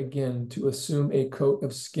matter again to assume a coat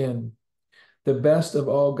of skin, the best of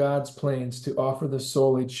all God's planes to offer the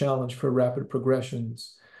soul a challenge for rapid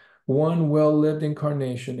progressions. One well-lived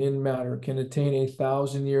incarnation in matter can attain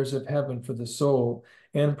 1,000 years of heaven for the soul,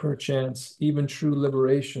 and perchance even true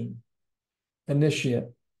liberation. Initiate.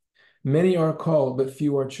 Many are called, but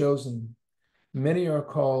few are chosen. Many are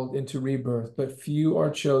called into rebirth, but few are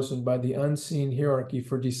chosen by the unseen hierarchy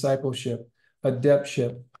for discipleship,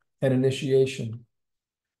 adeptship, and initiation.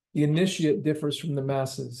 The initiate differs from the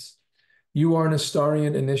masses. You are an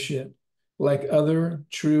Astarian initiate. Like other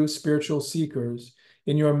true spiritual seekers,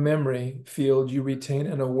 in your memory field, you retain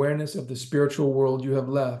an awareness of the spiritual world you have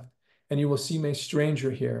left, and you will seem a stranger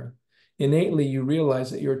here. Innately, you realize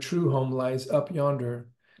that your true home lies up yonder,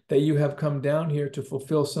 that you have come down here to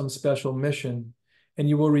fulfill some special mission, and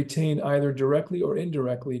you will retain either directly or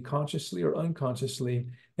indirectly, consciously or unconsciously,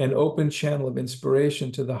 an open channel of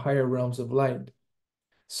inspiration to the higher realms of light.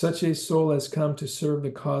 Such a soul has come to serve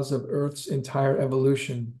the cause of Earth's entire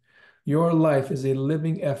evolution. Your life is a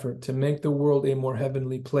living effort to make the world a more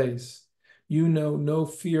heavenly place. You know no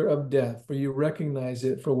fear of death, for you recognize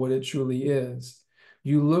it for what it truly is.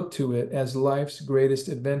 You look to it as life's greatest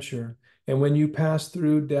adventure, and when you pass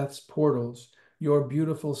through death's portals, your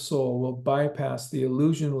beautiful soul will bypass the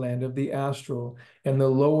illusion land of the astral and the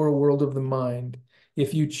lower world of the mind.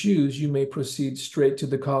 If you choose, you may proceed straight to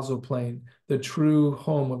the causal plane, the true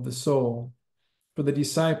home of the soul. For the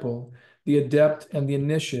disciple, the adept, and the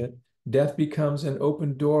initiate, death becomes an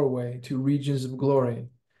open doorway to regions of glory.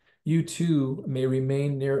 You too may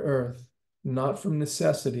remain near earth, not from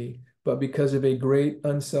necessity, but because of a great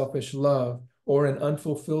unselfish love or an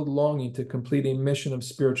unfulfilled longing to complete a mission of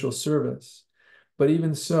spiritual service. But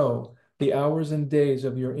even so, the hours and days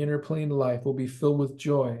of your inner plane life will be filled with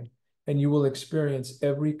joy, and you will experience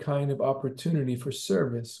every kind of opportunity for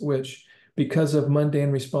service, which, because of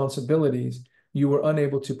mundane responsibilities, you were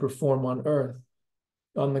unable to perform on earth.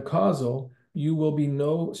 On the causal, you will be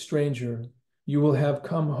no stranger. You will have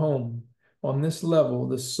come home. On this level,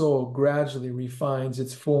 the soul gradually refines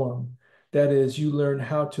its form. That is, you learn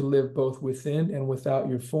how to live both within and without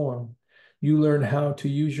your form. You learn how to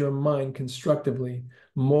use your mind constructively,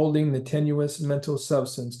 molding the tenuous mental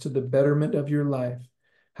substance to the betterment of your life,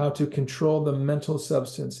 how to control the mental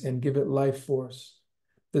substance and give it life force.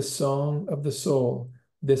 The song of the soul,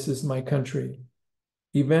 this is my country.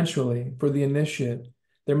 Eventually, for the initiate,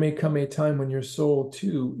 there may come a time when your soul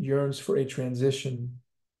too yearns for a transition,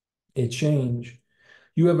 a change.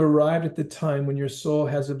 You have arrived at the time when your soul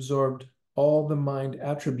has absorbed all the mind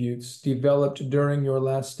attributes developed during your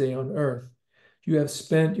last stay on earth. You have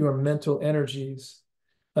spent your mental energies.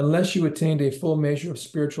 Unless you attained a full measure of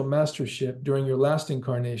spiritual mastership during your last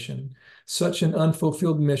incarnation, such an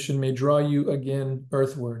unfulfilled mission may draw you again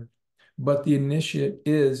earthward. But the initiate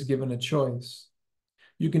is given a choice.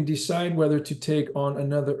 You can decide whether to take on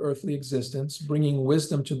another earthly existence, bringing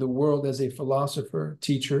wisdom to the world as a philosopher,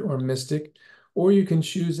 teacher, or mystic, or you can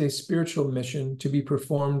choose a spiritual mission to be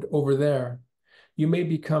performed over there. You may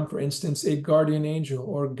become, for instance, a guardian angel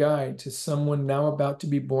or guide to someone now about to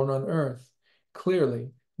be born on earth.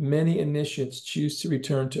 Clearly, many initiates choose to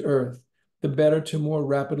return to earth, the better to more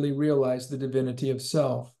rapidly realize the divinity of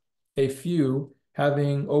self. A few,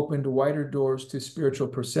 having opened wider doors to spiritual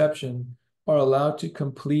perception, are allowed to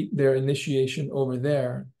complete their initiation over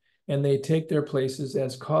there, and they take their places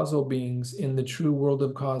as causal beings in the true world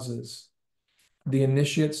of causes. The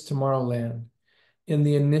initiate's Tomorrowland. In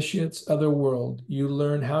the initiate's other world, you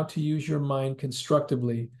learn how to use your mind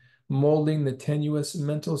constructively, molding the tenuous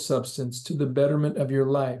mental substance to the betterment of your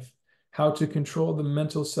life, how to control the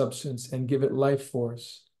mental substance and give it life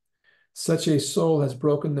force. Such a soul has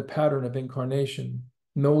broken the pattern of incarnation.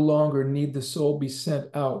 No longer need the soul be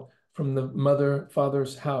sent out from the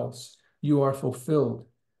father's house. You are fulfilled.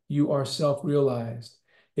 You are self-realized.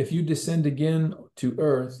 If you descend again to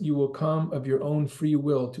earth, you will come of your own free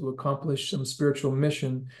will to accomplish some spiritual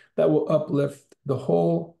mission that will uplift the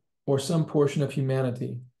whole or some portion of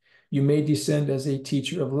humanity. You may descend as a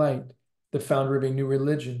teacher of light, the founder of a new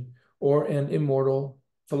religion, or an immortal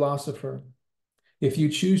philosopher. If you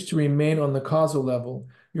choose to remain on the causal level,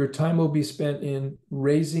 your time will be spent in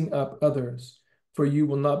raising up others, for you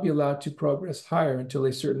will not be allowed to progress higher until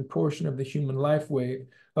a certain portion of the human life wave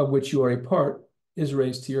of which you are a part is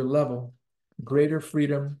raised to your level. Greater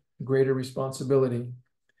freedom, greater responsibility.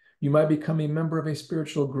 You might become a member of a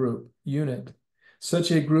spiritual group, unit.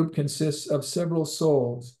 Such a group consists of several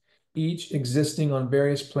souls, each existing on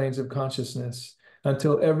various planes of consciousness,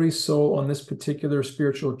 until every soul on this particular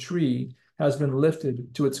spiritual tree has been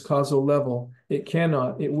lifted to its causal level.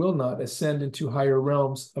 It will not ascend into higher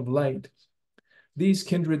realms of light. These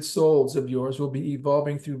kindred souls of yours will be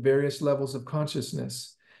evolving through various levels of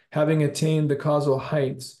consciousness. Having attained the causal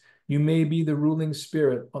heights, you may be the ruling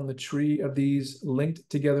spirit on the tree of these linked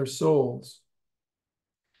together souls.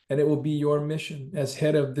 And it will be your mission as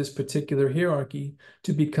head of this particular hierarchy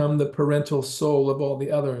to become the parental soul of all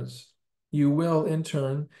the others. You will, in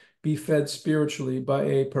turn, be fed spiritually by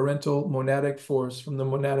a parental monadic force from the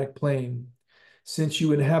monadic plane. Since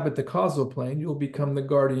you inhabit the causal plane, you will become the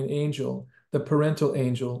guardian angel, the parental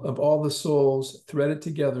angel of all the souls threaded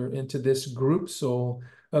together into this group soul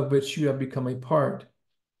of which you have become a part.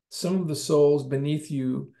 Some of the souls beneath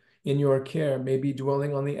you in your care may be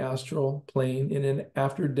dwelling on the astral plane in an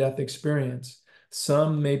after-death experience.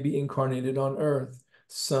 Some may be incarnated on earth.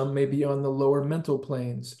 Some may be on the lower mental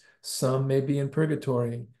planes. Some may be in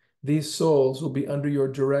purgatory. These souls will be under your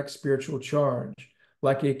direct spiritual charge.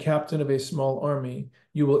 Like a captain of a small army,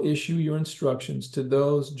 you will issue your instructions to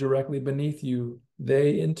those directly beneath you.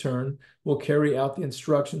 They, in turn, will carry out the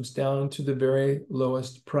instructions down to the very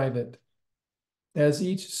lowest private. As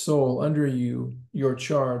each soul under you, your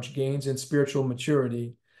charge, gains in spiritual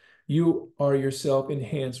maturity, you are yourself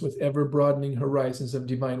enhanced with ever-broadening horizons of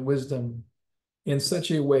divine wisdom. In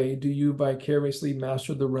such a way do you vicariously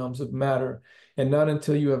master the realms of matter, and not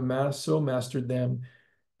until you have so mastered them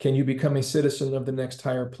can you become a citizen of the next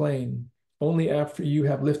higher plane. Only after you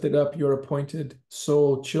have lifted up your appointed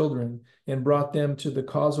soul children and brought them to the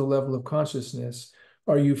causal level of consciousness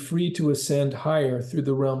are you free to ascend higher through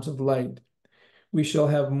the realms of light. We shall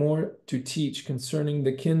have more to teach concerning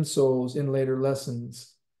the kin souls in later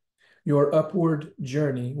lessons. Your upward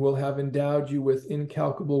journey will have endowed you with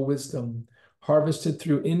incalculable wisdom, harvested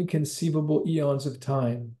through inconceivable eons of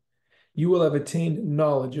time. You will have attained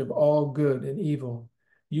knowledge of all good and evil.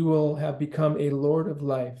 You will have become a lord of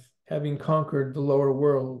life, having conquered the lower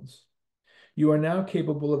worlds. You are now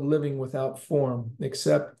capable of living without form,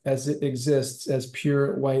 except as it exists as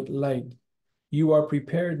pure white light. You are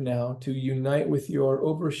prepared now to unite with your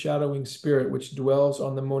overshadowing spirit which dwells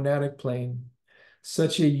on the monadic plane.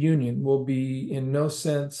 Such a union will be in no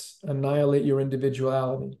sense annihilate your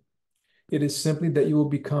individuality. It is simply that you will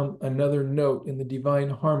become another note in the divine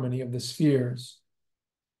harmony of the spheres.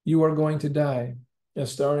 You are going to die,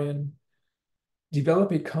 Astarion.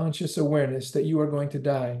 Develop a conscious awareness that you are going to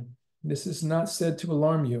die. This is not said to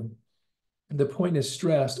alarm you. The point is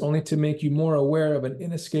stressed only to make you more aware of an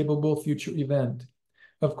inescapable future event.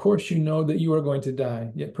 Of course, you know that you are going to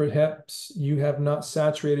die, yet perhaps you have not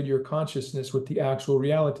saturated your consciousness with the actual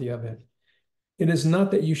reality of it. It is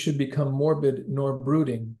not that you should become morbid nor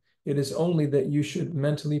brooding. It is only that you should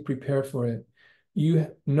mentally prepare for it.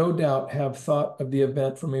 You no doubt have thought of the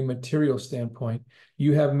event from a material standpoint.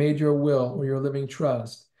 You have made your will or your living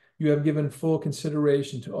trust. You have given full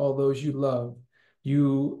consideration to all those you love.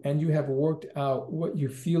 You have worked out what you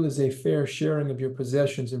feel is a fair sharing of your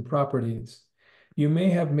possessions and properties. You may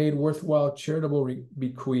have made worthwhile charitable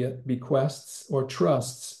bequests or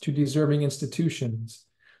trusts to deserving institutions,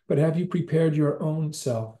 but have you prepared your own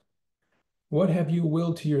self? What have you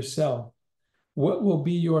willed to yourself? What will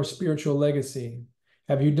be your spiritual legacy?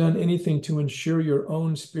 Have you done anything to ensure your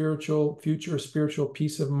own future spiritual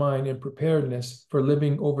peace of mind and preparedness for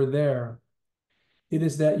living over there? It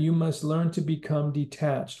is that you must learn to become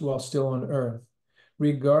detached while still on earth.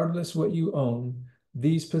 Regardless what you own,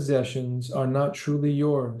 these possessions are not truly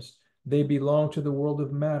yours. They belong to the world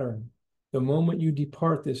of matter. The moment you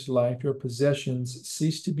depart this life, your possessions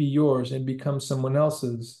cease to be yours and become someone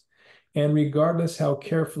else's. And regardless how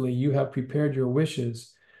carefully you have prepared your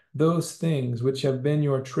wishes, those things which have been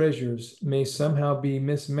your treasures may somehow be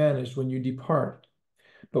mismanaged when you depart.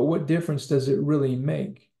 But what difference does it really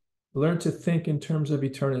make? Learn to think in terms of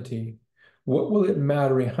eternity. What will it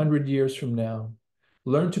matter 100 years from now?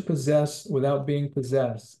 Learn to possess without being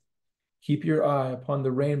possessed. Keep your eye upon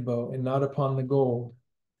the rainbow and not upon the gold.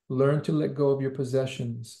 Learn to let go of your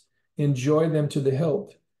possessions. Enjoy them to the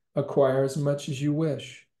hilt. Acquire as much as you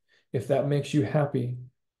wish, if that makes you happy,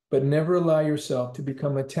 but never allow yourself to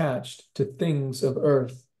become attached to things of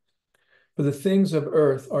earth. For the things of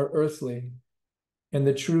earth are earthly, and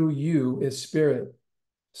the true you is spirit.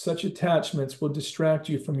 Such attachments will distract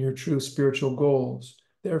you from your true spiritual goals.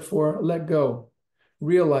 Therefore, let go.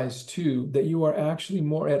 Realize, too, that you are actually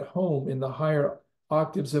more at home in the higher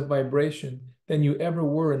octaves of vibration than you ever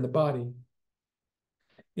were in the body.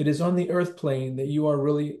 It is on the earth plane that you are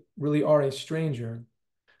really are a stranger.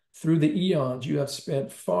 Through the eons, you have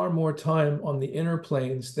spent far more time on the inner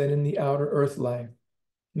planes than in the outer earth life.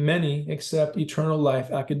 Many accept eternal life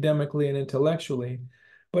academically and intellectually,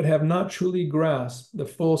 but have not truly grasped the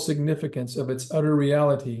full significance of its utter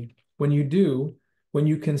reality. When you do, when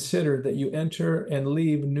you consider that you enter and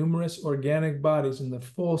leave numerous organic bodies in the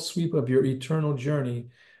full sweep of your eternal journey,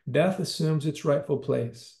 death assumes its rightful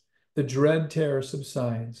place. The dread terror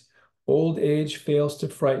subsides. Old age fails to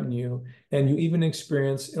frighten you, and you even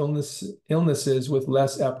experience illnesses with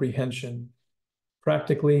less apprehension,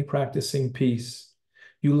 practically practicing peace.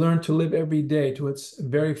 You learn to live every day to its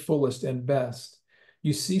very fullest and best.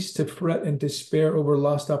 You cease to fret and despair over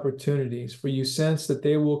lost opportunities, for you sense that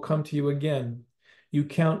they will come to you again. You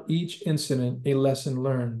count each incident a lesson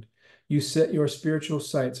learned. You set your spiritual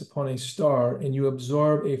sights upon a star, and you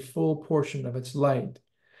absorb a full portion of its light,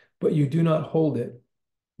 but you do not hold it.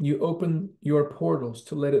 You open your portals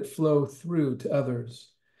to let it flow through to others.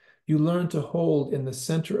 You learn to hold in the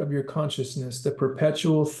center of your consciousness the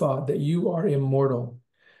perpetual thought that you are immortal.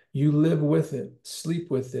 You live with it, sleep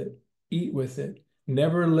with it, eat with it,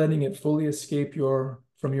 never letting it fully escape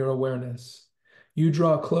from your awareness. You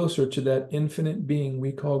draw closer to that infinite being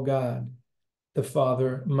we call God, the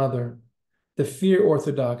Father, Mother. The fear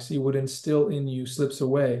orthodoxy would instill in you slips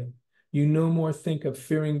away. You no more think of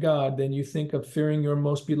fearing God than you think of fearing your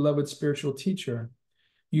most beloved spiritual teacher.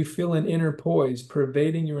 You feel an inner poise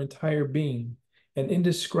pervading your entire being, an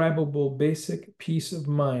indescribable basic peace of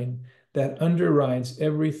mind that underrides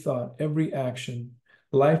every thought, every action.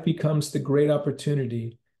 Life becomes the great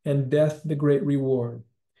opportunity and death the great reward.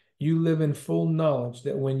 You live in full knowledge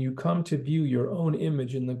that when you come to view your own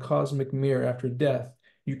image in the cosmic mirror after death,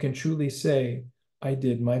 you can truly say, I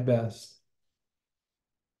did my best.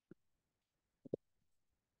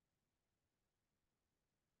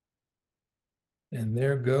 And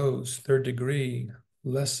there goes third degree,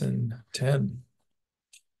 lesson 10.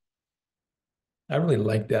 I really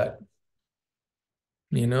like that.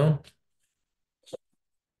 You know?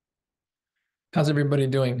 How's everybody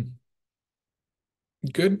doing?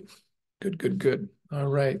 Good? Good, good, good. All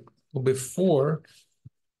right. Well, before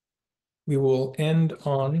we will end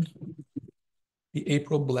on the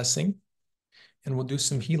April blessing, and we'll do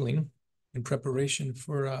some healing in preparation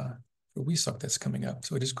for Wesak that's coming up.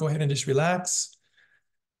 So just go ahead and just relax.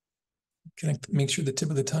 Connect, make sure the tip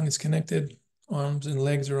of the tongue is connected. Arms and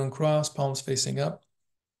legs are uncrossed, palms facing up.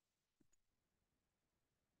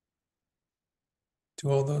 To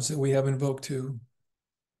all those that we have invoked to,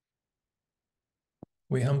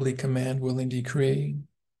 we humbly command, will and decree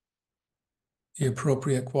the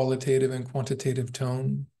appropriate qualitative and quantitative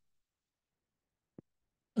tone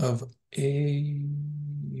of A-U-M,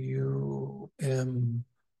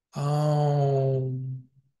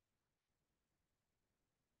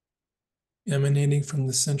 emanating from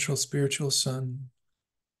the central spiritual sun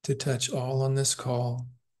to touch all on this call,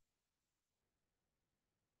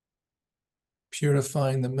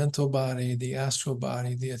 purifying the mental body, the astral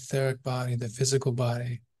body, the etheric body, the physical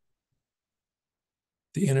body,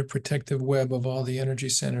 the inner protective web of all the energy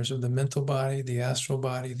centers of the mental body, the astral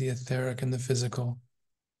body, the etheric, and the physical.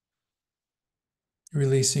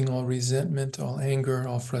 Releasing all resentment, all anger,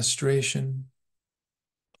 all frustration,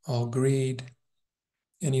 all greed,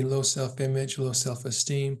 any low self-image, low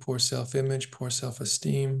self-esteem, poor self-image, poor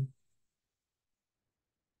self-esteem.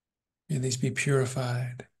 May these be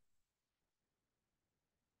purified.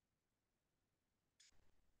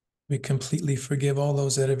 We completely forgive all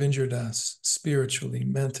those that have injured us spiritually,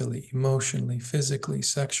 mentally, emotionally, physically,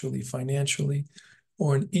 sexually, financially,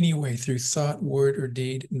 or in any way through thought, word, or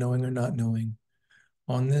deed, knowing or not knowing.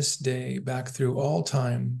 On this day, back through all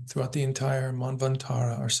time, throughout the entire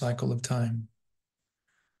Manvantara, our cycle of time,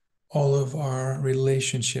 all of our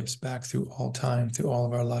relationships back through all time, through all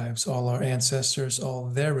of our lives, all our ancestors, all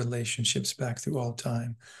their relationships back through all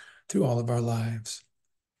time, through all of our lives.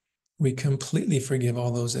 We completely forgive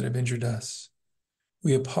all those that have injured us.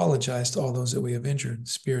 We apologize to all those that we have injured,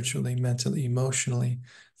 spiritually, mentally, emotionally,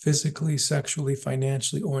 physically, sexually,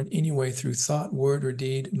 financially, or in any way through thought, word, or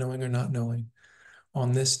deed, knowing or not knowing.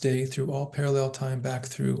 On this day, through all parallel time, back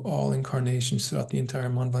through all incarnations throughout the entire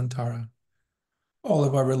Manvantara, all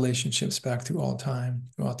of our relationships back through all time,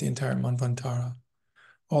 throughout the entire Manvantara,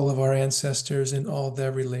 all of our ancestors and all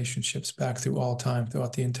their relationships back through all time,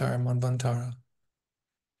 throughout the entire Manvantara.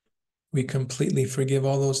 We completely forgive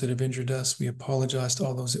all those that have injured us. We apologize to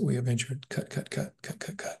all those that we have injured. Cut, cut, cut, cut,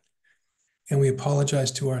 cut, cut. And we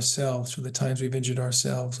apologize to ourselves for the times we've injured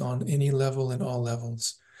ourselves on any level and all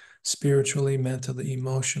levels, spiritually, mentally,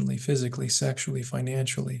 emotionally, physically, sexually,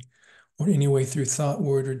 financially, or any way through thought,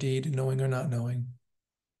 word, or deed, knowing or not knowing.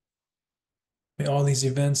 May all these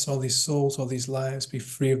events, all these souls, all these lives be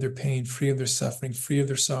free of their pain, free of their suffering, free of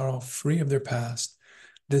their sorrow, free of their past.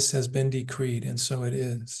 This has been decreed, and so it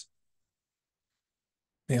is.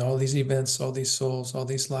 May all these events, all these souls, all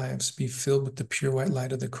these lives be filled with the pure white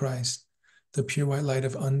light of the Christ, the pure white light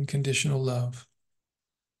of unconditional love,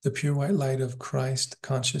 the pure white light of Christ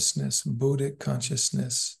consciousness, Buddhic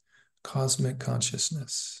consciousness, cosmic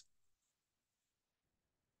consciousness.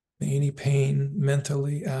 May any pain,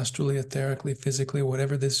 mentally, astrally, etherically, physically,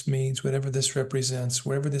 whatever this means, whatever this represents,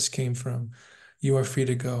 wherever this came from, you are free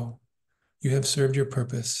to go. You have served your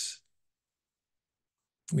purpose.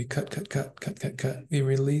 We cut, cut, cut, cut, cut, cut. We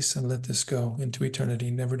release and let this go into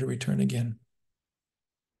eternity, never to return again.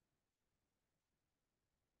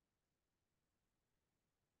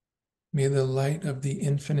 May the light of the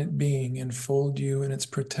infinite being enfold you in its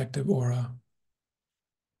protective aura.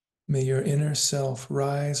 May your inner self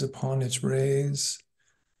rise upon its rays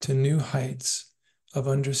to new heights of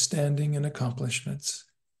understanding and accomplishments,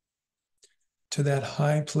 to that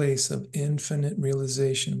high place of infinite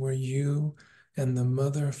realization where you and the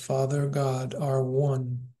Mother, Father, God are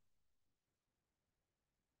one.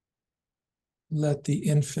 Let the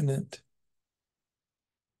infinite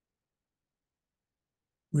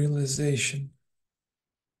realization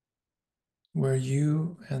where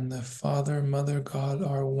you and the Father, Mother, God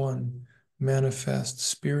are one manifest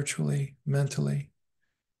spiritually, mentally,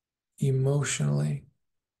 emotionally,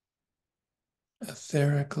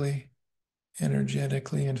 etherically,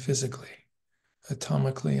 energetically, and physically,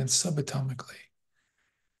 atomically and subatomically,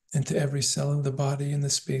 into every cell of the body and the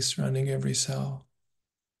space surrounding every cell,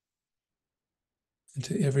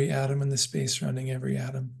 into every atom and the space surrounding every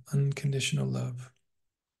atom. Unconditional love.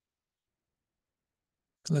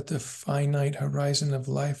 Let the finite horizon of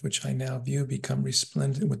life, which I now view, become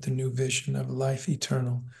resplendent with the new vision of life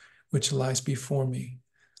eternal, which lies before me.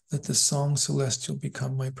 Let the song celestial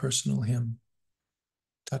become my personal hymn.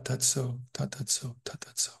 Tatatso, tatatso,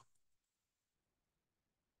 tatatso.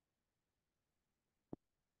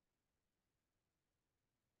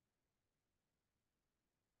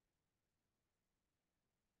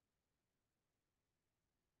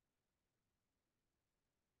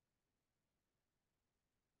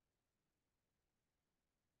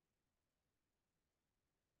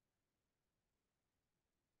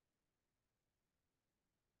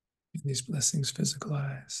 May these blessings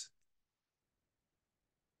physicalize.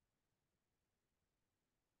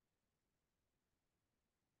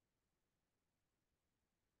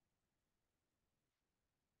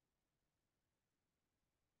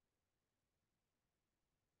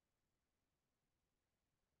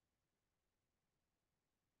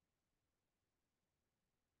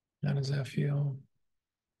 How does that feel?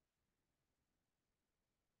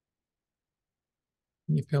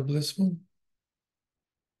 You feel blissful?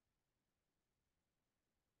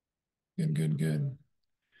 Good, good, good.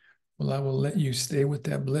 Well, I will let you stay with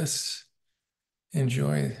that bliss.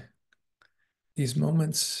 Enjoy these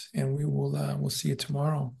moments, and we'll see you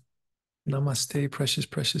tomorrow. Namaste, precious,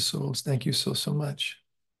 precious souls. Thank you so, so much.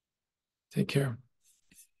 Take care.